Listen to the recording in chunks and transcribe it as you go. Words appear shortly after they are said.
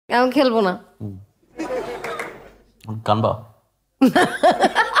আমি খেলবো না। কানবা?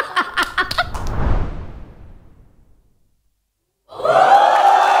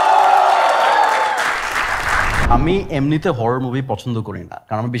 আমি এমনিতে হরর মুভি পছন্দ করি না,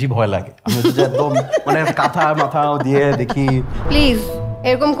 কারণ আমার বেশি ভয় লাগে। আমি হচ্ছে একদম মানে কাঁথা মাথা দিয়ে দেখি। প্লিজ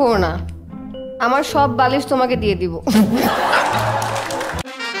এরকম করো না, আমার সব বালিশ তোমাকে দিয়ে দিব।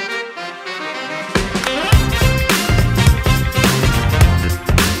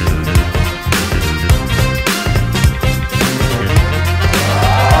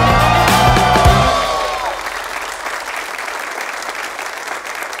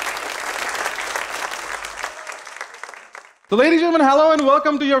 So ladies and gentlemen, hello and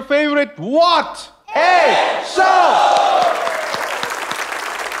welcome to your favorite What a Show!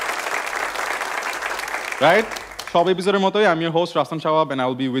 Right? সব এপিসোডের মতোই আমি your host Rafsan Sabab and I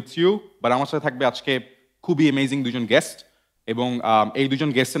will be with you. But আমার সাথে থাকবে আজকে খুবই অ্যামেজিং দুজন গেস্ট, এবং এই দুজন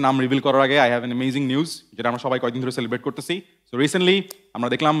গেস্টের নাম রিভিল করার আগে I have an amazing news যেটা আমরা সবাই কয়েকদিন ধরে সেলিব্রেট করতেছি। সো রিসেন্টলি আমরা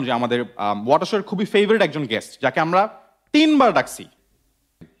দেখলাম যে আমাদের ওয়াট আ শোর খুবই ফেভারিট একজন গেস্ট, যাকে আমরা 3 বার ডাকছি।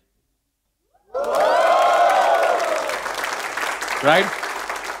 Right?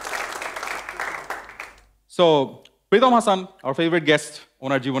 So, Pritam Hassan, our favorite guest,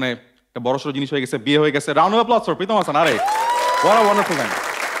 ওনার জীবনে একটা বড়সড় জিনিস হয়ে গেছে, বিয়ে হয়ে গেছে। Round of applause for Pritam Hassan. আরে, what a wonderful thing.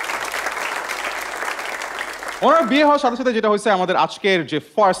 ওনার বিয়ে হওয়ার সাথে সাথে যেটা হয়েছে, আমাদের আজকের যে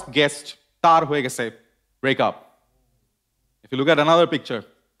ফার্স্ট গেস্ট তার হয়ে গেছে breakup. If you look at another picture.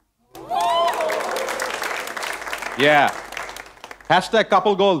 Yeah. Hashtag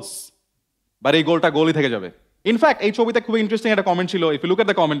couple goals. But এই গোলটা গোলই থেকে যাবে। In fact, এই ছবিতে খুবই ইন্টারেস্টিং একটা কমেন্ট ছিল। If you look at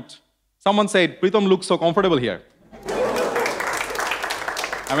the comment, someone said, Pritam looks so comfortable here.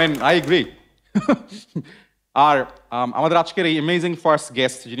 I mean, I agree. আর আমাদের আজকের এই অ্যামেজিং ফার্স্ট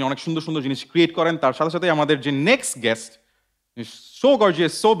গেস্ট, যিনি অনেক সুন্দর সুন্দর জিনিস ক্রিয়েট করেন, তার সাথে সাথে আমাদের যে next guest, so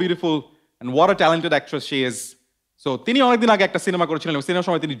gorgeous, so beautiful, and what a talented actress she is. So তিনি অনেকদিন আগে একটা সিনেমা করেছিলেন, এবং সিনেমার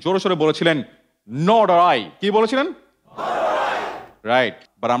সময় তিনি জোরে সোরে বলেছিলেন নট অর আই। কি বলেছিলেন? রাইট।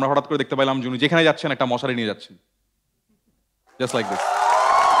 বাট আমরা হঠাৎ করে দেখতে পেলাম যে উনি যেখানে যাচ্ছেন একটা মশারি নিয়ে যাচ্ছেন, জাস্ট লাইক দিস।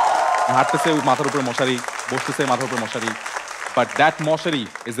 হাঁটতেছে মাথার উপরে মশারি, বসতেছে মাথার উপরে মশারি। বাট দ্যাট মশারি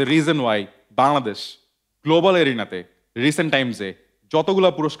is the reason why Bangladesh global এরিনাতে recent টাইমসে যতগুলো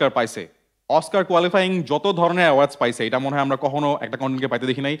পুরস্কার পাইছে, অস্কার কোয়ালিফাইং যত ধরনের অ্যাওয়ার্ডস পাইছে, এটা মনে হয় আমরা কখনো একটা কন্টেন্টকে পাইতে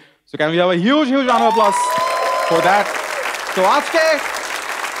দেখি নাই। So can we have a huge round of applause for that. So আজকে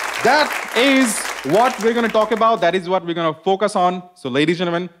that is what we're going to talk about. That is what we're going to focus on. So ladies and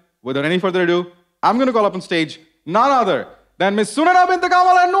gentlemen, without any further ado, I'm going to call up on stage none other than Miss Sunerah Binte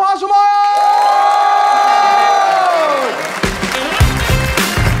Kamal and Nuhash Humayun!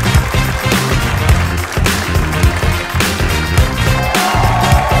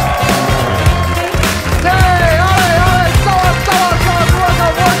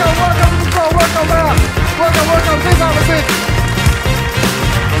 Welcome, please have a seat.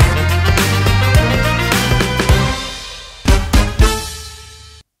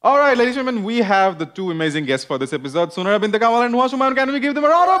 All right, ladies and gentlemen, we have the two amazing guests for this episode, Sunerah Binte Kamal and Nuhash Humayun. Can we give them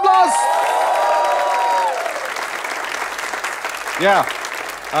a round of applause? Yeah.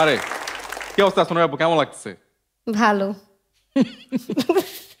 আরে কি অবস্থা সুনেরা আপু, কেমন লাগছে? ভালো।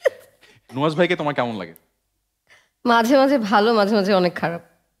 নুহাশ ভাইকে তোমার কেমন লাগে? মাঝে মাঝে ভালো, মাঝে মাঝে অনেক খারাপ।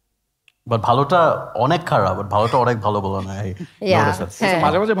 বাট ভালোটা অনেক খারাপ, বাট ভালোটা অনেক ভালো বলা না।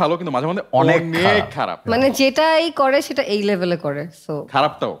 মাঝে মাঝে ভালো, কিন্তু মাঝে মাঝে অনেক খারাপ। মানে যেটাই করে সেটা এই লেভেলে করে। সো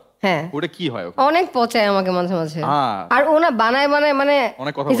খারাপটাও হ্যাঁ, ওটা কি হয়? অনেক পচায় আমাকে মাঝে মাঝে। আর ওনা বানায় মানে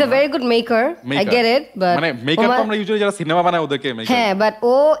he is a very good maker, I get it. But মানে মেকআপ তো আমরা ইউজুয়ালি যারা সিনেমা বানায় ওদেরকে মেকার। হ্যাঁ, বাট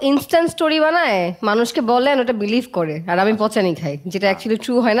ও ইনস্ট্যান্ট স্টোরি বানায়, মানুষকে বলে আর ওটা বিলিভ করে, আর আমি পচানি খাই, যেটা অ্যাকচুয়ালি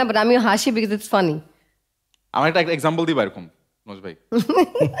ট্রু হয় না। বাট আমিও হাসি বিকজ ইটস ফানি। আমার একটা এক্সাম্পল দিবা এরকম নোজ ভাই?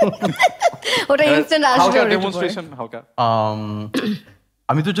 ওটা ইনস্ট্যান্ট আসবে, হালকা ডেমনস্ট্রেশন হালকা।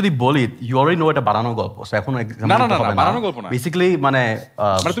 আমি তো যদি বলি, ইউ অলরেডি নো এটা বানানো গল্প, সো এখন না বানানো গল্প না, বেসিক্যালি মানে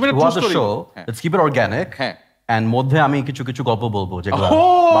তুমি একটা true story, let's keep it organic. হ্যাঁ, এন্ড মধ্যে আমি কিছু কিছু গল্প বলবো যেগুলো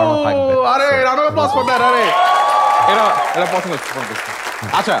বানানো থাকবে। আরে round of applause for that. আরে এটা পছন্দ।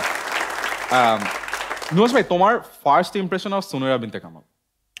 আচ্ছা নুহাশ ভাই, তোমার ফার্স্ট ইমপ্রেশন অফ সুনেরা বিনতে কামাল?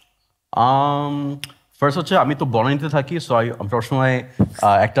 ফার্স্ট হচ্ছে আমি তো বনানীতে থাকি, সো আমি সবসময়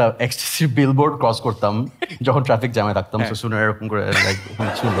একটা এক্সটেসিভ বিলবোর্ড ক্রস করতাম যখন ট্রাফিক জ্যামে থাকতাম। সো সুনেরা এরকম করে লাইক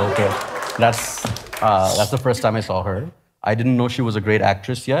ছিল। ওকে, that's the first time I saw her. I didn't know she was a great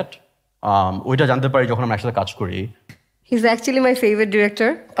actress yet. ওইটা জানতে পারি যখন আমরা একসাথে কাজ করি। He is actually my favourite director.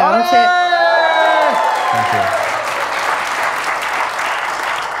 কারণ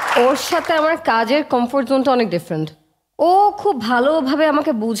ওর সাথে আমার কাজের কমফোর্ট জোনটা অনেক ডিফারেন্ট। ও ও খুব ভালোভাবে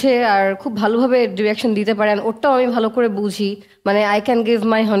আমাকে বুঝে আর খুব ভালোভাবে ডিরেকশন দিতে পারে আর ওটাও আমি ভালো করে বুঝি মানে I can give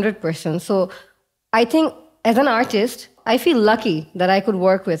my 100%. So I think as an artist I feel lucky that I could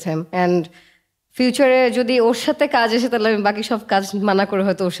work with him and ফিউচারে যদি ওর সাথে কাজ এসে তাহলে আমি বাকি সব কাজ মানা করে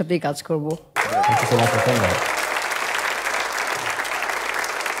হয়তো ওর সাথেই কাজ করব.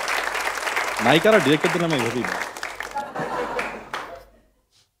 নায়িকারা ডিরেক্টরদের নামে এইভাবেই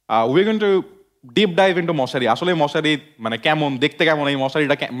we're going to deep dive into Moshari. আসলে Moshari মানে কেমন দেখতে, কেমন এই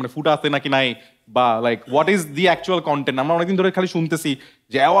মশারিটা মানে ফুটা আছে নাকি নাই, বা like what is the actual content. আমরা অনেকদিন ধরে খালি শুনতেছি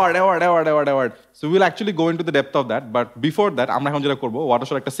যে award award award award award. So will actually go into the depth of that. But before that আমরা এখন যেটা করবো,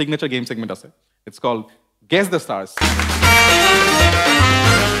 ওয়াটার একটা সিগনেচার গেম সেগমেন্ট আছে. It's called guess the stars.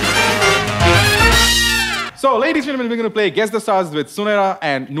 So, ladies and gentlemen, we're going to play Guess the Stars with Sunerah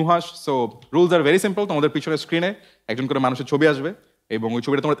and Nuhash. So, rules are very simple. তোমাদের পিছনের স্ক্রিনে একজন করে মানুষের ছবি আসবে এবং ওই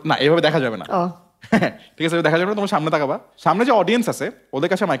ছবিটা তোমরা না এভাবে দেখা যাবে না. ঠিক আছে, দেখা যাবে না, তোমার সামনে তাকাবা. সামনে যে অডিয়েন্স আছে ওদের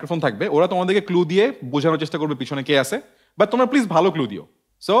কাছে মাইক্রোফোন থাকবে, ওরা তোমাদেরকে ক্লু দিয়ে বোঝানোর চেষ্টা করবে পিছনে কে আছে. বাট তোমরা প্লিজ ভালো ক্লু দিও.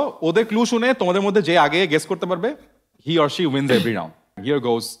 সো ওদের ক্লু শুনে তোমাদের মধ্যে যে আগে গেস করতে পারবে, he or she wins every round. Here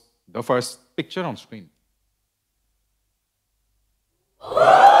goes the first picture on screen.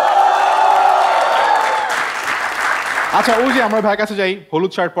 আচ্ছা, ওই যে আমরা ভাইয়ের কাছে যাই,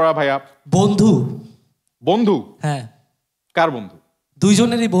 হলুদ শার্ট পরা ভাইয়া. বন্ধু. বন্ধু? হ্যাঁ. কার বন্ধু?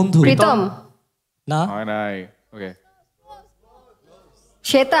 দুইজনেরই বন্ধু. প্রীতম? না, হয় নাই. ওকে,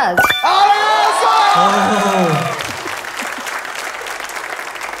 শ্বেতাজ?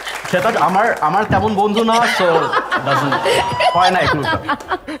 শ্বেতাজ আমার তেমন বন্ধু না, সো ডাজন্ট হয় না ক্লু.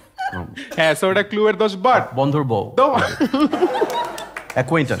 হ্যাঁ, সো এটা ক্লু এর দোষ, বাট বন্ধুর বউ,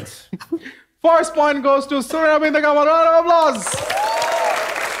 অ্যাকুয়েন্টেন্স. First point goes to Sunerah Binte Kamal. Round of applause.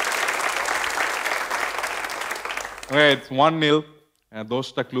 Okay, it's 1-0.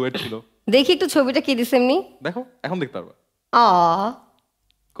 দোষটা ক্লু এর ছিল. দেখি একটু ছবিটা কি দিছে এমনি. দেখো, এখন দেখতে পারবা. আ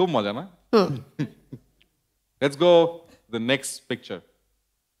খুব মজা না? Let's go the next picture.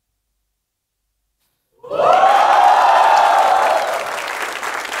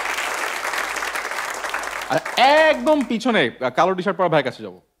 একদম পিছনে কালো টি শার্ট পরা ভাইয়ের কাছে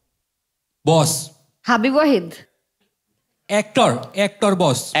যাবো. বস. হাবিব ওয়াহিদ? অ্যাক্টর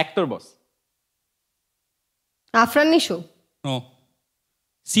বস. অ্যাক্টর বস. আফরান নিশো? নো.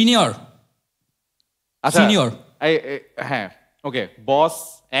 সিনিয়র. আচ্ছা, সিনিয়র. হ্যাঁ, ওকে, বস,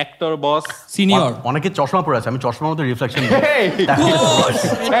 অ্যাক্টর বস, সিনিয়র. অনেকে চশমা পরে আছে, আমি চশমার মধ্যে রিফ্লেকশন.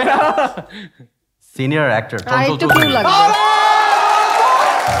 Senior actor. আর একটু ক্লু লাগবে.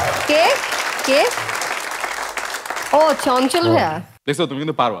 কে কে? ও চঞ্চল ভাইয়া. দেখো তুমি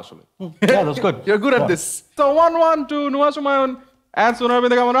কিন্তু পারো আসলে. Yeah, that's good. You're good at this. So 1-1 to Nuhash Humayun and Sunerah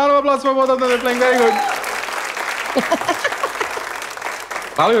Binte Kamal. Round of applause for both of them. They're playing very good.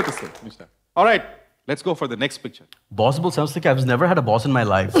 ভালোই হতেছে mister. All right, let's go for the next picture. Bossable sounds like I've never had a boss in my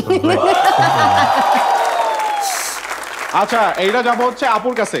life. আচ্ছা, এইটা যাবো হচ্ছে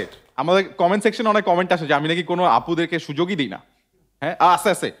আপুর কাছে. আমাদের comment সেকশনে অনেক কমেন্ট আসে যে আমি নাকি কোনো আপুদেরকে সুযোগই দিই না. হ্যাঁ,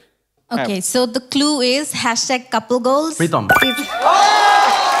 আছে. Okay, so the clue is #couple goals. Pritam.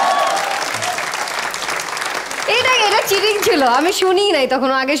 এটা চিটিং ছিল, আমি শুনি নাই তখন,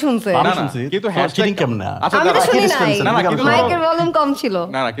 আগে শুনছে. আমি শুনছি, কিন্তু চিটিং কেমন না? আচ্ছা, আমি তো শুনি নাই, না, কিন্তু মাইকের ভলিউম কম ছিল.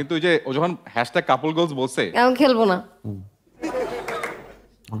 না, কিন্তু ওই যে ও যখন #couple goals বলছে, আমি খেলবো না.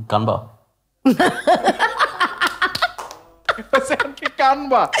 কানবা.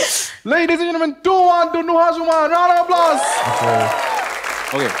 কানবা. Ladies and gentlemen, 2-1 to Nuhash Humayun. Round of applause.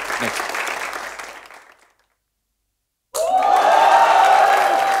 Okay, next.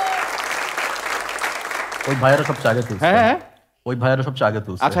 ওই ভাইয়ারা সব আগে তুলছে. হ্যাঁ, ওই ভাইয়ারা সব আগে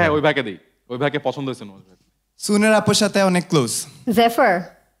তুলছে. আচ্ছা, ওই ভাইকে দেই. ওই ভাইকে পছন্দ হয়েছে না? সুনের আপুর সাথে অনেক ক্লোজ. জেফার?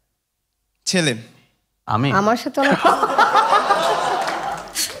 ছেলে. আমি আমার সাথে অনেক.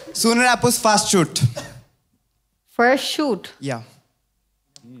 সুনের আপুর ফার্স্ট শুট. First shoot? ইয়া.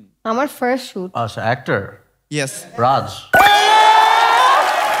 আমার ফার্স্ট শুট. আচ্ছা, actor. Yes. Raj.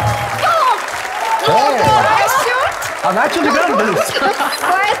 I'm actually good at this.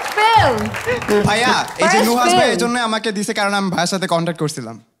 First film. ভাইয়া, এই যে First নুহাস film. ভাই এই জন্য আমাকে দিছে, কারণ আমি ভাইয়ের সাথে কন্ট্যাক্ট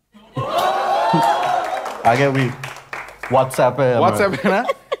করছিলাম. আগে হোয়াটসঅ্যাপে না,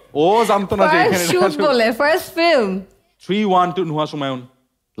 ও জানতো না যে ফার্স্ট এখানে শুট বলে first film. 3-1 to Nuhash Humayun.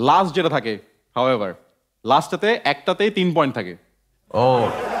 Last যেটা থাকে, however, লাস্টটাতে একটাতেই 3 পয়েন্ট থাকে. ও,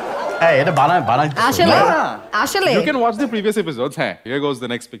 এই এটা বানাই. আসলে You can watch the previous episodes. হ্যাঁ, here goes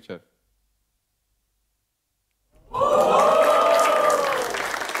the next picture.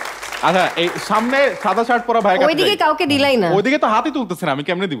 আচ্ছা, এই সামনে সাদা শার্ট পরা ভাই, ওইদিকে কাউকে দিলাই না. ওইদিকে তো হাতই তুলতেছে না, আমি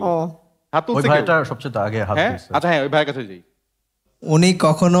কেমনে দিব? ও, হাত ওই তুলছে ভাইটা সবচেয়ে আগে হাত হ্যাঁ, তুলছে. আচ্ছা, হ্যাঁ, ওই ভাইয়ের কাছে যাই. উনি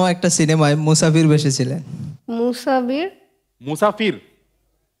কখনো একটা সিনেমায় মুসাফির বেশে ছিলেন? মুসাবির মুসাফির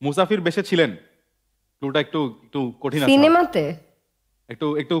মুসাফির বেশে ছিলেন। ক্লুটা একটু একটু কঠিন আছে, সিনেমাতে একটু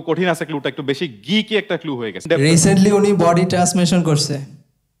একটু কঠিন আছে ক্লুটা, একটু বেশি গিকি একটা ক্লু হয়ে গেছে। রিসেন্টলি উনি বডি ট্রান্সমিশন করছে।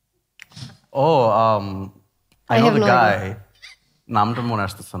 ও I I no have the no গাই, নামটা মনে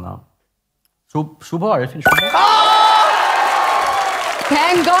আসতেছে না। শুভ আরিফিন শুভ।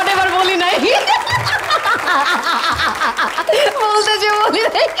 থ্যাংক গড এবার বলি নাই, বলতে যে বলি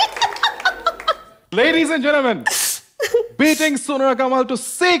নাই। Ladies and gentlemen, beating Sunerah Kamal to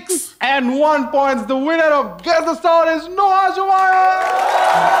 6-1 points, the winner of Guess the Star is Nuhash Humayun.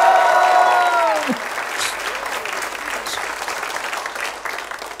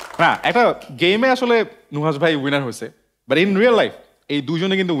 না, একটা গেমে আসলে নুহাস ভাই উইনার হয়েছে, বাট ইন রিয়েল লাইফ এই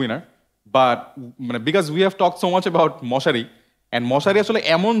দুজনে কিন্তু উইনার। বাট মানে because we have talk so much about মশারি, অ্যান্ড মশারি আসলে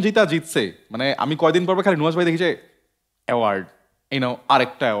এমন জিতছে, মানে আমি কয়দিন পর খালি নুহাস ভাই দেখি যে অ্যাওয়ার্ড,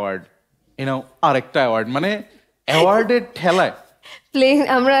 আরেকটা অ্যাওয়ার্ড, আরেকটা অ্যাওয়ার্ড, মানে অ্যাওয়ার্ডের ঠেলায়। প্লেন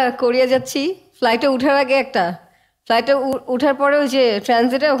আমরা কোরিয়া যাচ্ছি, ফ্লাইটে উঠার আগে একটা, ফ্লাইটে উঠার পরে ওই যে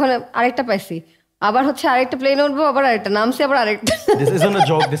ট্রানজিটে ওখানে আরেকটা পাইছি, আবার হচ্ছে আরেকটা প্লেনে উঠবো, আবার আরেকটা নামছি, আবার আরেকটা। This isn't a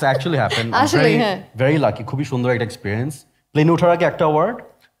joke, this actually happened. আসলে, হ্যাঁ। Very lucky, খুবই সুন্দর একটা এক্সপিরিয়েন্স। প্লেনে ওঠার আগে একটা অ্যাওয়ার্ড,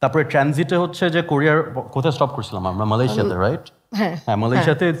 তারপরে ট্রানজিটে হচ্ছে যে কোরিয়ার কোথায় স্টপ করছিলাম আমরা, মালয়েশিয়াতে, রাইট? হ্যাঁ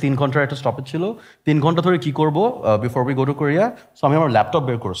মালয়েশিয়াতে 3 ঘন্টার একটা স্টপেজ ছিল। 3 ঘন্টা ধরে কি করবো before we go to Korea. So আমি আমার ল্যাপটপ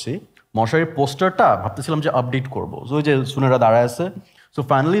বের করছি, মশারির পোস্টারটা ভাবতেছিলাম যে আপডেট করবো, ওই যে সুনেরা দাঁড়ায় আছে। সো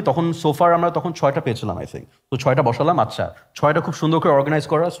ফাইনালি তখন সোফার আমরা তখন 6টা পেয়েছিলাম আই থিঙ্ক। তো 6টা বসালাম, আচ্ছা 6টা খুব সুন্দর করে অর্গানাইজ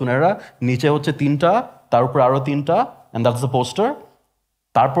করা, সুনেরা নিচে হচ্ছে 3টা, তার উপরে আরো 3টা, অ্যান্ড দ্যাটস দ্য পোস্টার।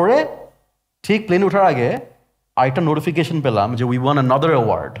 তারপরে ঠিক প্লেন ওঠার আগে আরেকটা নোটিফিকেশন পেলাম যে we want another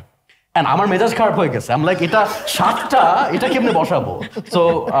award, and আমার মেজাজ খারাপ হয়ে গেছে। আমি লাইক এটা 7টা, এটা কেমনে বসাবো? So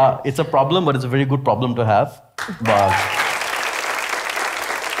it's a problem, but it's a very good problem to have. But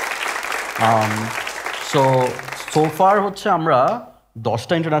so far হচ্ছে আমরা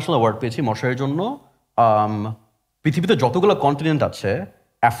 10টা ইন্টারন্যাশনাল অ্যাওয়ার্ড পেয়েছি মশারির জন্য। পৃথিবীতে যতগুলো কন্টিনেন্ট আছে,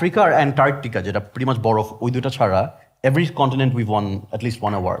 আফ্রিকা আর অ্যান্টার্কটিকা যেটা প্রিটি মাচ বরফ, ওই দুটো ছাড়া every continent we want at least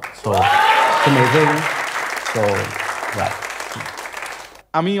one award. So amazing. So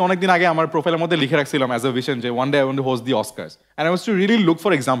আমি অনেকদিন আগে আমার প্রোফাইলের মধ্যে লিখে রাখছিলাম অ্যাজ এ ভিশন যে one day I want to host the অস্কার্স, and I was to really look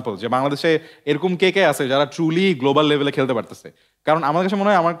for example যে বাংলাদেশে এরকম কে কে আছে যারা ট্রুলি গ্লোবাল লেভেলে খেলতে পারতেছে। কারণ আমার কাছে মনে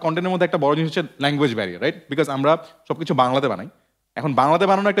হয় আমার কন্টেন্টের মধ্যে একটা বড় জিনিস হচ্ছে ল্যাঙ্গুয়েজ ব্যারিয়ার, রাইট? বিকজ আমরা সবকিছু বাংলাতে বানাই। এখন বাংলাতে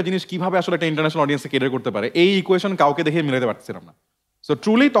বানানো একটা জিনিস কিভাবে আসলে একটা ইন্টারন্যাশনাল অডিয়েন্সকে কেটার করতে পারে, এই ইকুয়েশন কাউকে দেখে মিলাতে পারছিলাম না। সো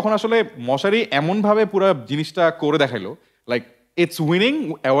ট্রুলি তখন আসলে মশারি এমনভাবে পুরো জিনিসটা করে দেখাইলো, like it's winning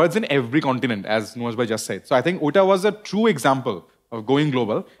awards in every continent, as Nuhash bhai just said. So I think Uta was a true example of going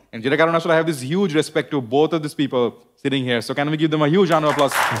global. And jeta karon asole I have this huge respect to both of these people sitting here. So can we give them a huge round of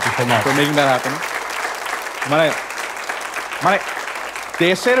applause for making that happen? মানে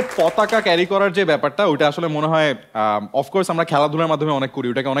দেশের পতাকা carry করার যে ব্যাপারটা, ওটা আসলে মনে হয় অফকোর্স আমরা খেলাধুলার মাধ্যমে অনেক করি,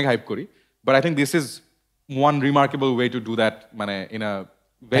 ওটাকে অনেক হাইপ করি, but I think this is one remarkable way to do that, মানে in a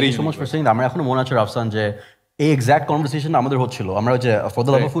very so much for saying. আমার এখনো মনে আছে রাফসান যে এই এক্সাক্ট কনভারসেশন আমাদের হচ্ছিল, আমরা যে for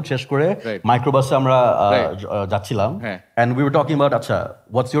the love of food শেষ করে মাইক্রোবাসে আমরা যাচ্ছিলাম, and we were talking about আচ্ছা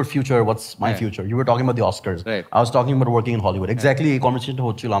what's your future, what's my future, you were talking about the অস্কারস, I was talking about working in Hollywood. Exactly এই কনভারসেশনটা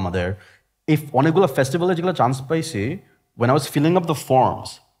হচ্ছিল আমাদের। ইফ অনেকগুলো ফেস্টিভ্যালে যেগুলো চান্স পাইছি, when I was filling up the forms,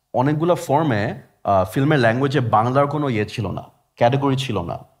 অনেকগুলো ফর্মে ফিল্মের ল্যাঙ্গুয়েজে বাংলার কোনো ইয়ে ছিল না, ক্যাটাগরি ছিল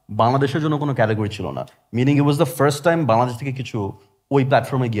না, বাংলাদেশের জন্য কোনো ক্যাটাগরি ছিল না। Meaning it was the first time Bangladesh থেকে কিছু ওই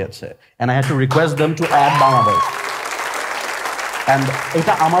প্ল্যাটফর্মে গিয়েছে, and I had to request them to add Bangladesh. And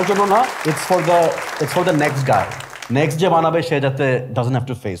এটা আমার জন্য না, it's for the next guy, next যে বানাবে সে যাতে doesn't have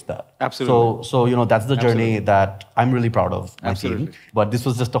to face that. Absolutely. So you know that's the journey that I'm really proud of my team. But this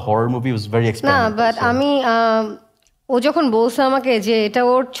was just a horror movie. It was very experimental. না, but আমি ও যখন বলছে আমাকে যে এটা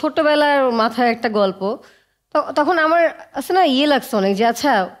ওর ছোটবেলার মাথায় একটা গল্প, তখন আমার আছে না ইয়ে লাগছে অনেক যে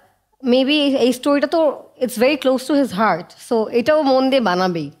আচ্ছা মেবি এই স্টোরিটা তো it's very close to his heart, so এটাও মন দিয়ে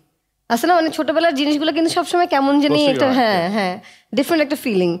বানাবেই। আছে না মানে ছোটবেলার জিনিসগুলো কিন্তু সবসময় কেমন জানি একটা হ্যাঁ ডিফারেন্ট একটা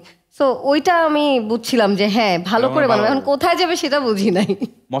ফিলিং। সো ওইটা আমি বুঝছিলাম যে হ্যাঁ ভালো করে বানাবো, এখন কোথায় যাবে সেটা বুঝি নাই।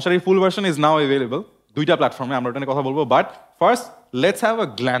 মশারি ফুল ভার্সন ইজ নাও অ্যাভেলেবল দুইটা প্ল্যাটফর্মে, আমরা ওটা নিয়ে কথা বলবো। But first let's have a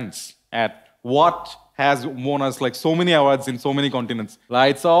glance at what has won us like so many awards in so many continents.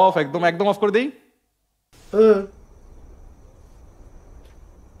 Lights off, ekdom off kore dei.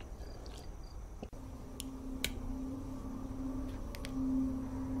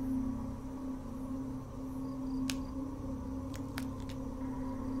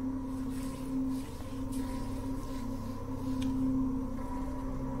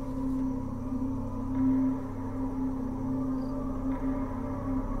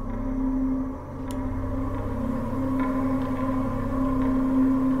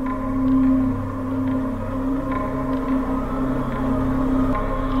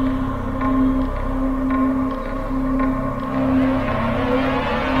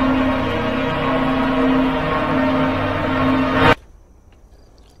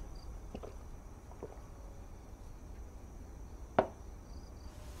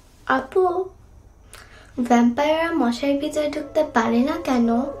 আপু, ভ্যাম্পায়াররা মশারির ভিতরে ঢুকতে পারে না কেন?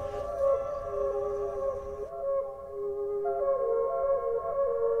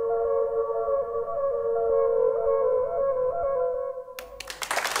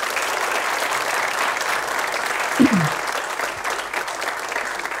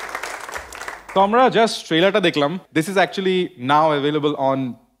 তো আমরা জাস্ট ট্রেলারটা দেখলাম। This is actually now available on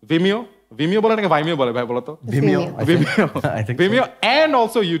Vimeo. Vimeo বলে নাকি ভাইমিও বলে ভাই বলো তো? Vimeo. Vimeo. I think Vimeo and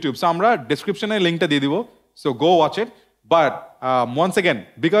also YouTube. So আমরা description-এ লিংকটা দিয়ে দিব। So go watch it. But once again,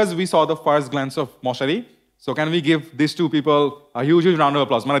 because we saw the first glance of Moshari, so can we give these two people a huge round of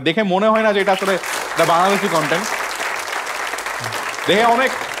applause? মানে দেখে মনে হয় না যে এটা আসলে বাংলাদেশি কন্টেন্ট। দেখে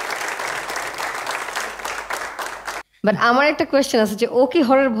অনেক। বাট আমার একটা কোয়েশ্চেন আছে যে ও কি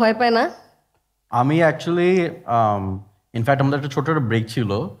হরর ভয় পায় না? আমি অ্যাকচুয়ালি ইনফ্যাক্ট আমাদের একটা ছোট একটা ব্রেক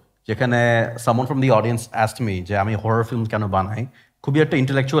ছিল যেখানে সামন ফ্রম দি অডিয়েন্স অ্যাস্কড মি যে আমি হরর ফিল্ম কেন বানাই। খুবই একটা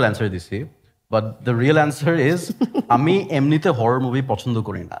ইন্টেলেকচুয়াল অ্যান্সার দিছি, but the real answer is আমি এমনিতে হরর মুভি পছন্দ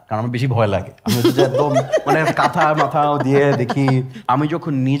করি না, কারণ আমার বেশি ভয় লাগে। আমি হচ্ছে যে একদম মানে কাঁথা মাথা দিয়ে দেখি। আমি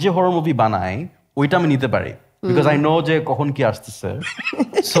যখন নিজে হরর মুভি বানাই ওইটা আমি নিতে পারি, বিকজ আই নো যে কখন কি আসতেছে।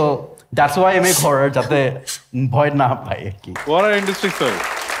 So that's why I make horror, যাতে ভয় না পাই আর কি। What an interesting story.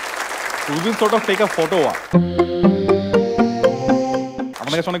 We will sort of take a photo walk.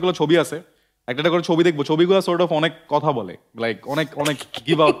 আমাদের কাছে অনেকগুলো ছবি আছে, একটা করে ছবি দেখবো। ছবিগুলো সর্ট অফ অনেক কথা বলে, লাইক অনেক অনেক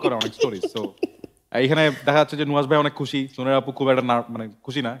গিভ আউট করে অনেক স্টোরি। সো এখানে দেখা যাচ্ছে যে নুহাশ ভাই অনেক খুশি, সুনেরা আপু খুব একটা মানে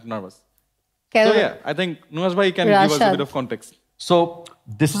খুশি না, nervous. So yeah, I think Nuhash bhai can give us a bit of context. So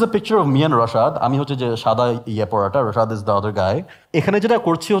this is a picture of me and Rashad. আমি হচ্ছে যে সাদা ইয়ে পরাটা, Rashad is the other guy. এখানে যেটা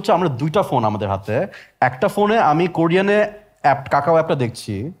করছি হচ্ছে আমরা দুইটা ফোন আমাদের হাতে। একটা ফোনে আমি কোরিয়ানে অ্যাপ কাকাও অ্যাপটা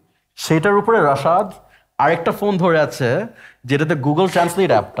দেখছি, সেটার উপরে রাশাদ আরেকটা ফোন ধরে আছে যেটাতে গুগল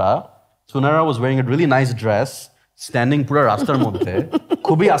ট্রান্সলেট অ্যাপটা। সুনেরা ওয়াজ wiring a really nice dress, standing পুরো রাস্তার মধ্যে,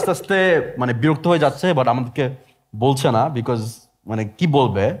 খুবই আস্তে আস্তে মানে বিরক্ত হয়ে যাচ্ছে, বাট আমাদেরকে বলছে না বিকজ মানে কি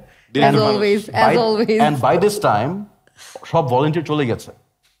বলবে। As always. And by this time সব ভলান্টিয়ার চলে গেছে,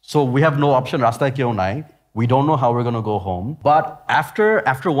 so we have no option, রাস্তায় কেউ নাই। We don't know how we're going to go home. But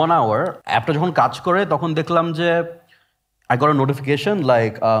after 1 hour, অ্যাপটা যখন কাজ করে তখন দেখলাম যে I got a notification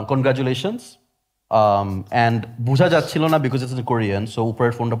like congratulations, and বুঝা যাচ্ছিল না because it's in Korean, so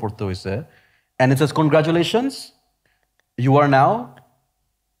উপরের ফোনটা পড়তে হয়েছে, and it says congratulations, you are now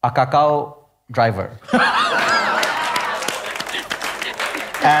a Kakao driver.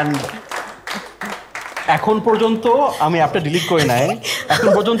 And এখন পর্যন্ত আমি অ্যাপটা ডিলিট করে নাই, এখন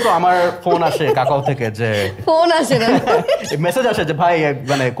পর্যন্ত আমার ফোন আসে কাকাও থেকে, যে ফোন আসে না, মেসেজ আসে যে ভাই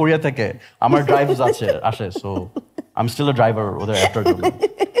মানে কোরিয়া থেকে আমার ড্রাইভস আসে, so I'm still a driver ওদের অ্যাপটার জন্য।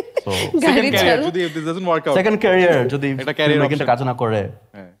 So second career যদি if this doesn't work out, second career যদি এটা career কিন্তু কাজ না করে।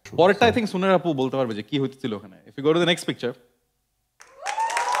 পরেরটা I think সুনেরা আপু বলতে পারবে যে কি হইতেছিল ওখানে। If you go to the next picture,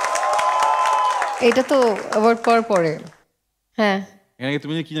 এটা তো অ্যাওয়ার্ড পাওয়ার পরে। হ্যাঁ, এখানে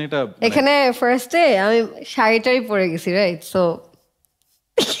তুমি কি জানি এটা এখানে ফার্স্টে আমি শাড়িটাই পরে গেছি, রাইট? সো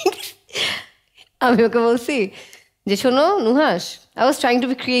আমি ওকে বলছি যে শোনো Nuhash, I was trying to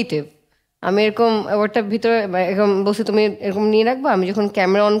be creative, আমি এরকম অ্যাওয়ার্ডটার ভিতরে এরকম বলছি, তুমি এরকম নিয়ে রাখবো, আমি যখন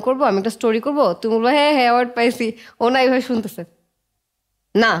ক্যামেরা অন করবো আমি একটা স্টোরি করবো, তুমি বলবো হ্যাঁ হ্যাঁ অ্যাওয়ার্ড পাইছি। ও না এইভাবে শুনতেছে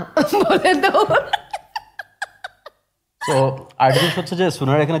না, বলে দাও। সো আর জিনিস হচ্ছে যে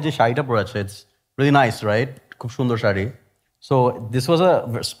সুনার এখানে যে শাড়িটা পরে আছে, ইটস রিয়েলি নাইস, রাইট? খুব সুন্দর sari. So this was a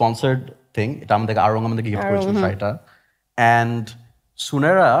sponsored thing, এটা আমাদেরকে আরং আমাদেরকে গিফট করেছিল শাড়িটা। অ্যান্ড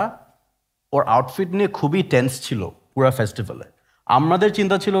সুনেরা ওর আউটফিট নিয়ে খুবই টেন্স ছিল পুরো ফেস্টিভ্যালে। আমাদের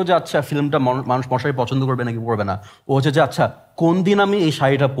চিন্তা ছিল যে আচ্ছা ফিল্মটা মানুষ মশারি পছন্দ করবে নাকি করবে না। ও হচ্ছে যে আচ্ছা কোন দিন আমি এই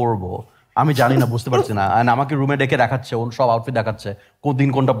শাড়িটা পরবো আমি জানি না, বুঝতে পারছি না। অ্যান্ড আমাকে রুমে ডেকে দেখাচ্ছে, ওর সব আউটফিট দেখাচ্ছে, কোন দিন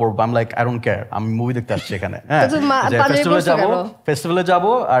কোনটা পরবো। আমি লাইক আই ডোন্ট কেয়ার, আমি মুভি দেখতে আসছি এখানে। হ্যাঁ, ফেস্টিভ্যালে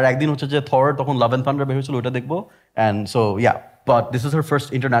যাবো। আর একদিন হচ্ছে যে থর তখন লাভ এন্ড থান্ডার বের হয়েছিল, ওইটা দেখবো। And so yeah, but this is her first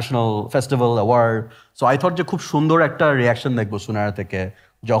international festival award. So I thought যে খুব সুন্দর একটা রিয়াকশন দেখবো সুনারা থেকে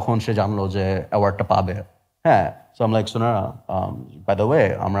যখন সে জানলো যে অ্যাওয়ার্ডটা পাবে। হ্যাঁ, so um like সুনারা, by the way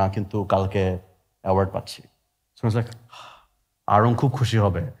আমরা কিন্তু কালকে অ্যাওয়ার্ড পাচ্ছি। সো লাইক আরং খুব খুশি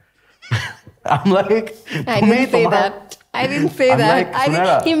হবে। I'm like, I didn't say that. I didn't say that.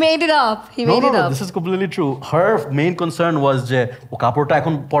 Like, he made it up. He made it up. This is completely true. Her main concern was যে ও কাপড়টা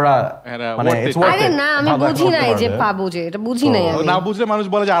এখন পরা মানে it's worth it. আরে না, আমি বুঝি নাই যে পাবো, যে এটা বুঝি নাই আমি। না বুঝলে মানুষ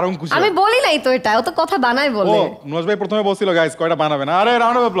বলে যে আরং খুশি। আমি বলি নাই তো, এটা ও তো কথা বানায় বলে। ও নুহাশ ভাই প্রথমে বলছিল গাইস কয়টা বানাবেন, আরে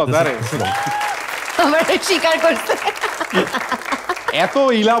রাউন্ড অফ অ্যাপ্লজ। আরে আমার স্বীকার করতে এত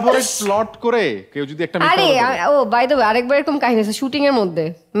ইলাবোরেট প্লট করে কেউ যদি একটা আরে ও বাই দ্য ওয়ে আরেকবার এরকম কাহিনী আছে শুটিং এর মধ্যে,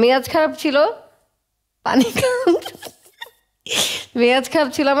 মেজাজ খারাপ ছিল, পানি মেজাজ খারাপ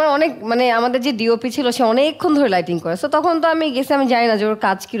ছিল আমার অনেক, মানে আমাদের যে ডিওপি ছিল সে অনেকক্ষণ ধরে লাইটিং করে, সো তখন তো আমি গেছি, আমি জানি না যে ওর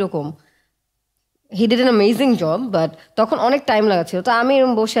কাজ কিরকম। He did an amazing job, but তখন অনেক টাইম লাগাচ্ছিল। তো আমি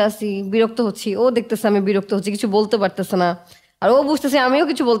এরকম বসে আছি, বিরক্ত হচ্ছি, ও দেখতেছে আমি বিরক্ত হচ্ছি, কিছু বলতে পারতেছে না, আর ও বুঝতেছে আমিও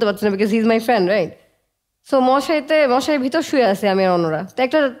কিছু বলতে পারছি না, because he is my friend, right? So মশারির ভিতর শুয়ে আছে আমি আর অন্যরা। তো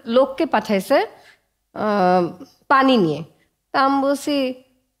একটা লোককে পাঠাইছে পানি নিয়ে। তা আমি বলছি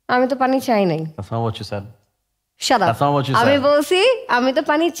আমি তো পানি চাই নাই। That's not what you said. Shut up. That's not what you আমি said. বলছি আমি তো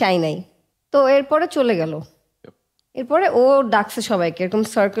পানি চাই নাই। তো এরপরে চলে গেল। এরপরে ও ডাকছে সবাইকে, এরকম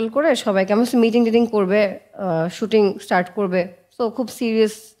সার্কেল করে সবাইকে, আমি মিটিং টিটিং করবে, শুটিং স্টার্ট করবে। সো খুব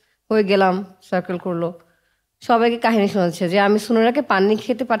সিরিয়াস হয়ে গেলাম, সার্কেল করলো, সবাইকে কাহিনী শোনাচ্ছে যে আমি সুনেরাকে পানি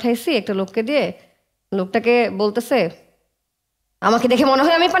খেতে পাঠাইছি একটা লোককে দিয়ে। লোকটাকে বলতেছে আমাকে দেখে মনে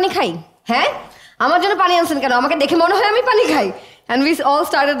হয় আমি পানি খাই, হ্যাঁ আমার জন্য পানি আনছেন কেন, আমাকে দেখে মনে হয় আমি পানি খাই। অ্যান্ড উই অল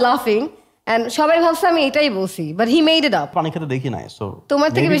স্টার্টেড লাফিং, অ্যান্ড সবাই ভাবছে আমি এটাই বলছি, but he made it up. পানি খেতে দেখি নাই, সো তোমার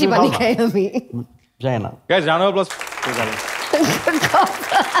থেকে বেশি পানি খাই আমি, জানি না। গাইস জানো plus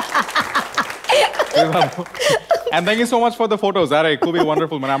and thank you so much for the photos. আরে খুবই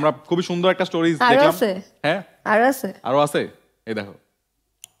ওয়ান্ডারফুল, মানে আমরা খুবই সুন্দর একটা স্টোরিজ দেখলাম। হ্যাঁ আরো আছে, এই দেখো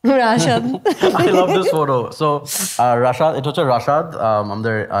Rashad. I love this photo. So, Rashad, এটা হচ্ছে রাশাদ,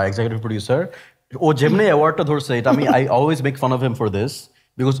 আমাদের এক্সিকিউটিভ প্রোডিউসার। ও যেমনি অ্যাওয়ার্ডটা ধরছে, এটা আমি I always make fun of him for this,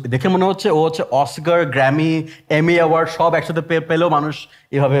 because দেখে মনে হচ্ছে ও হচ্ছে অস্কার, গ্র্যামি, এমি অ্যাওয়ার্ড সব একসাথে পেলেও মানুষ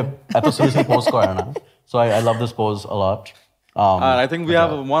এভাবে এত সিরিয়াসলি পোজ করে না। So I love this pose a lot. I think we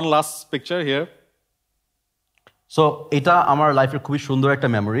have one last picture here. So এটা আমার লাইফের খুবই সুন্দর একটা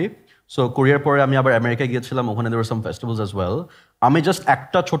মেমোরি। সো কোরিয়ার পরে আমি আবার আমেরিকা গিয়েছিলাম, ওখানে there were some festivals as well. আমি জাস্ট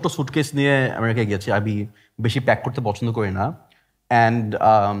একটা ছোট সুটকেস নিয়ে আমেরিকা গিয়েছি, আমি বেশি প্যাক করতে পছন্দ করি না। অ্যান্ড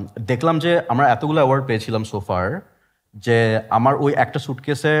দেখলাম যে আমরা এতগুলো অ্যাওয়ার্ড পেয়েছিলাম সোফার, যে আমার ওই একটা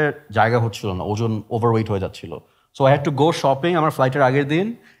সুটকেসের জায়গা হচ্ছিল না, ওজন ওভারওয়েট হয়ে যাচ্ছিল। So I had to go shopping আমার ফ্লাইটের আগের দিন,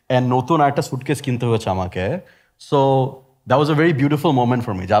 অ্যান্ড নতুন আরেকটা সুটকেস কিনতে হয়েছে আমাকে। So that was a very beautiful moment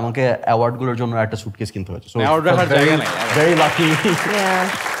for me, যে আমাকে অ্যাওয়ার্ডগুলোর জন্য একটা সুটকেস কিনতে হয়েছে। So very lucky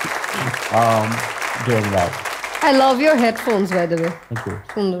doing that. I love your headphones by the way. Thank you.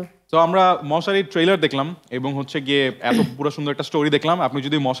 সুন্দর। তো আমরা মশারির ট্রেলার দেখলাম এবং হচ্ছে গিয়ে এত পুরো সুন্দর একটা স্টোরি দেখলাম। আপনি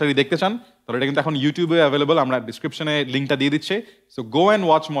যদি মশারি দেখতে চান তাহলে এটা কিন্তু এখন ইউটিউবে অ্যাভেলেবল, আমরা ডিসক্রিপশনে লিঙ্কটা দিয়ে দিচ্ছি। সো গো অ্যান্ড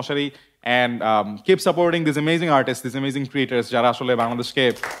ওয়াচ মশারি and keep supporting this amazing artist, this amazing creators, যারা আসলে বাংলাদেশকে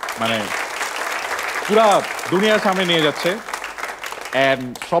মানে পুরা দুনিয়ার সামনে নিয়ে যাচ্ছে। অ্যান্ড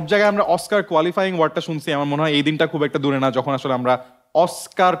সব জায়গায় আমরা অস্কার কোয়ালিফাইং ওয়ার্ডটা শুনছি, আমার মনে হয় এই দিনটা খুব একটা দূরে না যখন আসলে আমরা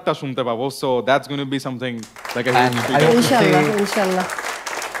অস্কারটা শুনতে পাবো। So that's going to be something like আ ইনশাআল্লাহ ইনশাআল্লাহ।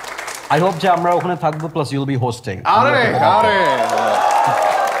 I hope যে আমরা ওখানে থাকবো, plus you will be hosting. আরে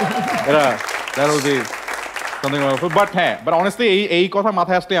that will be something wonderful. But হ্যাঁ, but honestly এই কথা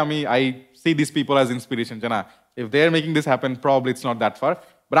মাথায় আসলে I see these people as inspiration, যে না, if they are making this happen probably it's not that far.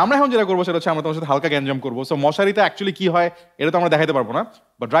 But আমরা এখন যেটা করবো সেটা হচ্ছে আমরা তোমার সাথে হালকা গ্যাঞ্জাম করবো। সো মশারিতে অ্যাকচুয়ালি কি হয় এটা তো আমরা দেখাতে পারবো না,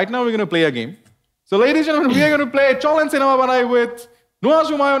 but right now we're going to play a game. So ladies and gentlemen, we are going to play Cholan Cinema Banai with Nuhash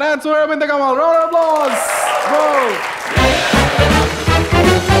Humayun and Sunerah Binte Kamal. Round of applause. Go.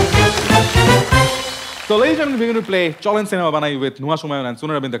 So ladies and gentlemen, we're going to play Cholan Cinema Banai with Nuhash Humayun and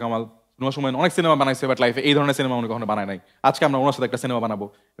Sunerah Binte Kamal. Nuhash Humayun অনেক cinema বানাইছে, but লাইফে এই ধরনের cinema উনি কখনো বানায় নাই। আজকে আমরা ওনার সাথে একটা সিনেমা বানাবো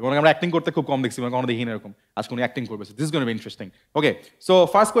এবং আমরা অ্যাক্টিং করতে খুব কম দেখছি, মানে কখনো দেখি না এরকম। আজকে উনি অ্যাক্টিং করবে, this is going to B interesting. Okay, so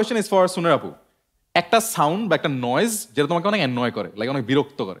first question is for সুনেরা আপু। একটা সাউন্ড বা একটা নয়েজ যেটা তোমাকে অনেক অ্যানয় করে, লাইক অনেক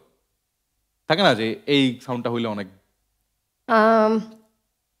বিরক্ত করে, থাকে না যে এই সাউন্ডটা হইলে অনেক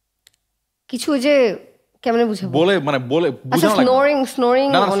কিছু যে কেমনে বুঝাবো, বলে মানে বলে আচ্ছা স্নোরিং স্নোরিং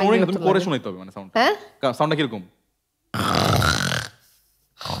না স্নোরিং তুমি করে শোনাইতে হবে, মানে সাউন্ড, হ্যাঁ সাউন্ডটা কিরকম?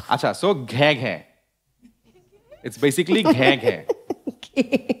 আচ্ছা, সো ঘ্যা ঘ্যা, ইটস বেসিক্যালি ঘ্যা ঘ্যা।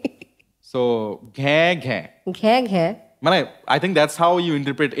 সো ঘ্যা ঘ্যা ঘ্যা ঘ্যা মানে I think that's how you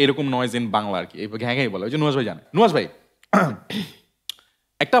interpret এরকম নয়েজ ইন বাংলা আর কি। ঘ্যা ঘ্যাই বলে, ওই যে নুহাশ ভাই জানে। নুহাশ ভাই,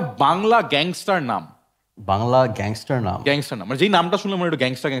 একটা বাংলা গ্যাংস্টার নাম, বাংলা গ্যাংস্টার নাম, গ্যাংস্টার নাম মানে যেই নামটা শুনলে মনে একটু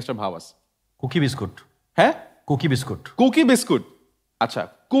গ্যাংস্টার গ্যাংস্টার ভাব আছে। Cookie biscuit. হ্যাঁ, কুকি বিস্কুট। Cookie biscuit. আচ্ছা,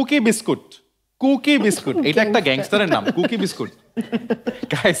 কুকি বিস্কুট, কুকি বিস্কুট এটা একটা গ্যাংস্টারের নাম, cookie biscuit.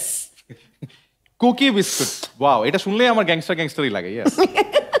 Guys, cookie biscuit, wow, এটা শুনলেই আমার গ্যাংস্টার গ্যাংস্টারই লাগে। ইয়েস,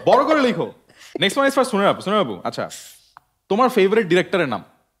 বড় করে লিখো। নেক্সট ওয়ান ইজ ফর সুনেরা আপু। সুনেরা আপু, আচ্ছা তোমার ফেভারিট ডিরেক্টরের নাম?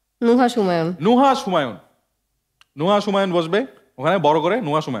 নুহাশ হুমায়ুন। নুহাশ হুমায়ুন। নুহাশ হুমায়ুন বসবে ওখানে বড় করে,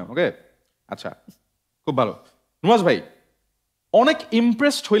 নুহাশ হুমায়ুন। ওকে, আচ্ছা, খুব ভালো। নুহাশ ভাই, অনেক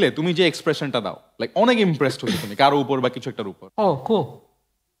ইমপ্রেসড হইলে তুমি যে এক্সপ্রেশনটা দাও, লাইক অনেক ইমপ্রেসড হইলে তুমি কারো উপর বা কিছু একটার উপর, ও কুল,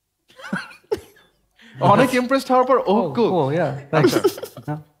 অনেক ইমপ্রেসড হওয়ার পর ও কুল,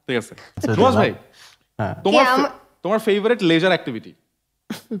 ঠিক আছে। নুহাশ ভাই, তোমার ফেভারিট লেজার অ্যাক্টিভিটি?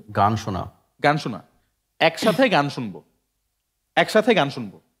 গান শোনা। গান শোনা, একসাথে গান শুনবো, একসাথে গান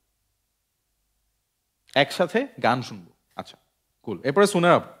শুনবো। একসাথে গান শুনবো। আচ্ছা, কুল। এরপরে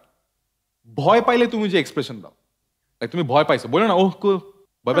সুনেরা, ভয় পাইলে তুমি যে এক্সপ্রেশন দাও, তুমি ভয় পাইছো, বলো না ওহ কুল,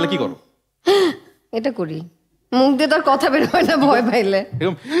 ভয় পাইলে কি করো? এটা করি, মুখ দিয়ে তোর কথা বের হয় না ভয় পাইলে,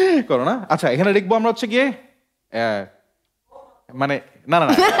 এরকম করো না? আচ্ছা, এখানে লিখবো আমরা হচ্ছে গিয়ে মানে না না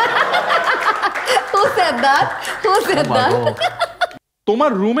না Who said that? Who said that?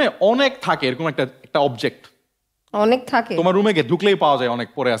 তোমার রুমে অনেক থাকে এরকম একটা অবজেক্ট, অনেক থাকে তোমার রুমে গিয়ে ঢুকলেই পাওয়া যায়, অনেক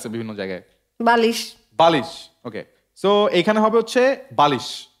পড়ে আছে বিভিন্ন জায়গায়। বালিশ। বালিশ, ওকে। সো এখানে হবে হচ্ছে বালিশ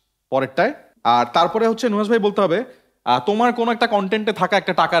পরেরটায়। আর তারপরে হচ্ছে নুহাশ ভাই বলতে হবে তোমার কোন একটা কন্টেন্টে থাকা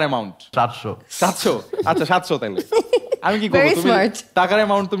একটা টাকার অ্যামাউন্ট। 700। 700? আচ্ছা 700 তাইলে আমি কি করব? Very তুমি smart. টাকার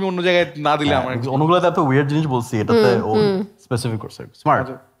অ্যামাউন্ট তুমি অন্য জায়গায় না দিলে আমার অনুগুলোতে এত উইয়ার্ড জিনিস বলছি, এটাতে ও স্পেসিফিক করছে। স্মার্ট।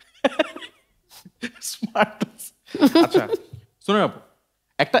 স্মার্ট। আচ্ছা শুনুন আপু,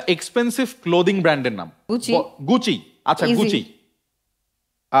 একটা এক্সপেন্সিভ ক্লোদিং ব্র্যান্ডের নাম। গুচি। গুচি। আচ্ছা Easy. গুচি।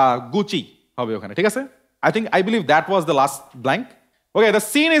 গুচি হবে ওখানে, ঠিক আছে? I believe that was the last blank. Okay, the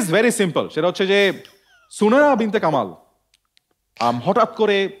scene is very simple. সেটা হচ্ছে যে সুনেরা বিনতে কামাল হঠাৎ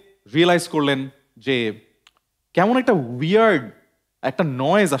করে রিয়েলাইজ করলেন যে কেমন একটা উইয়ার্ড একটা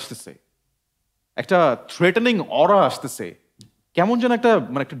নয়েজ আসতেছে, একটা থ্রেটেনিং অরা আসতেছে, কেমন যেন একটা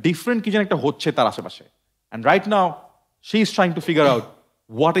মানে একটা ডিফারেন্ট কি যেন একটা হচ্ছে তার আশেপাশে। And right now she is trying to figure out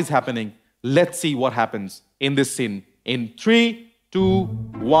what is happening. Let's see what happens in this scene in 3, 2,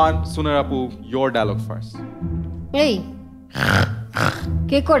 1. Sunerah Apu, your dialogue first. এই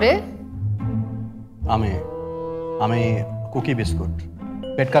কে করে? আমি আমি কুকি বিস্কুট,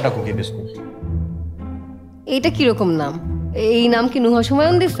 পেট কাটা কুকি বিস্কুট। এইটা কিরকম নাম? এই নাম কি নুহাশ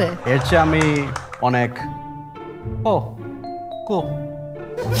হুমায়ুন দিছে? এর চেয়ে আমি অনেক ও কো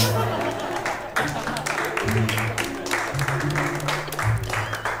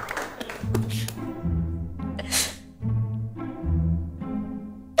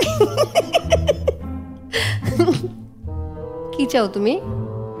কি চাও তুমি?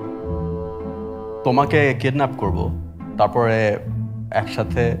 তোমাকে কিডন্যাপ করব, তারপরে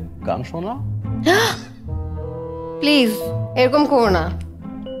একসাথে গান শোনা। প্লিজ এরকম করো না,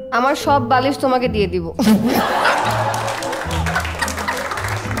 আমার সব বালিশ তোমাকে দিয়ে দিব।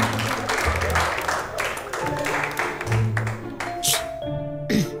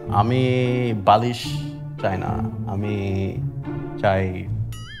 আমি বালিশ চাই না, আমি চাই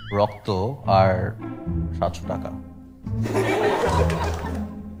রক্ত আর 700 টাকা।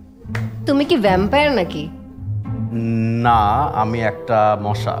 তুমি কি ভ্যাম্পায়ার নাকি? না, আমি একটা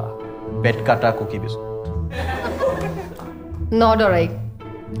মশা, পেট কাটা কুকি বিস্কুট। নডরাই,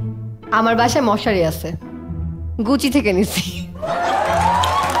 আমার বাসায় মশারি আছে, গুচি থেকে নিছি।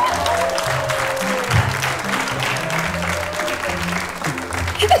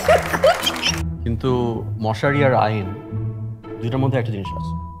 কিন্তু মশারি আর আইন দুটার মধ্যে একটা জিনিস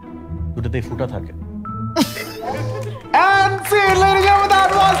আছে, দুটাতেই ফুটা থাকে। And see, ladies and gentlemen,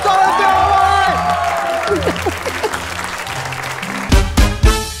 that was Telefilm.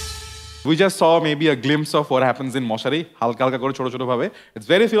 We just saw maybe a glimpse of what happens in Moshari. Halka halka kore choto choto bhabe. It's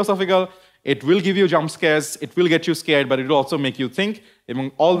very philosophical. It will give you jump scares. It will get you scared, but it will also make you think. And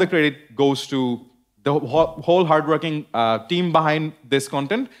all the credit goes to the whole hardworking team behind this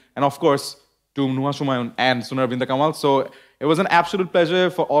content, and of course to Nuhash Humayun and Sunerah Binte Kamal. So it was an absolute pleasure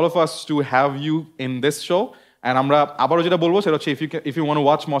for all of us to have you in this show. And আমরা আবারও যেটা বলবো সেটা হচ্ছে if you want to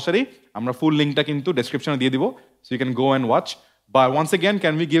watch Moshari, আমরা full লিংকটা কিন্তু ডেসক্রিপশনে দিয়ে দিব, so you can go and watch. But once again,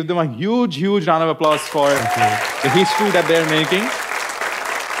 can we give them a huge round of applause for the history that they're making?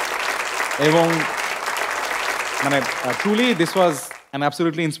 এবং মানে truly this was an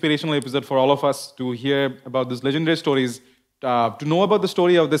absolutely inspirational episode for all of us to hear about these legendary stories, to know about the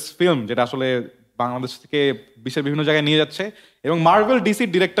story of this film যেটা আসলে বাংলাদেশ থেকে বিশ্বের বিভিন্ন জায়গায় নিয়ে যাচ্ছে। এবং মার্ভেল ডিসি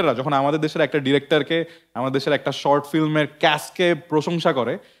ডিরেক্টররা যখন আমাদের দেশের একটা ডিরেক্টরকে, আমাদের দেশের একটা শর্ট ফিল্মের ক্যাস্টকে প্রশংসা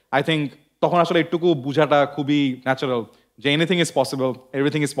করে, আই থিঙ্ক তখন আসলে একটুকু বোঝাটা খুবই ন্যাচারাল যে anything is possible,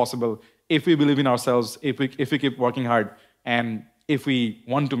 everything is possible if we believe in ourselves, if we keep working hard, and if we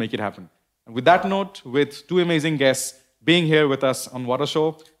want to make it happen. With that note, with two amazing guests being here with us on What a Show,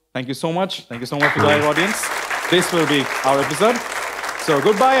 thank you so much. Thank you so much to the live audience. This will be our episode. So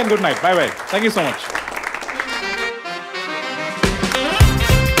goodbye and good night. Bye-bye. Thank you so much.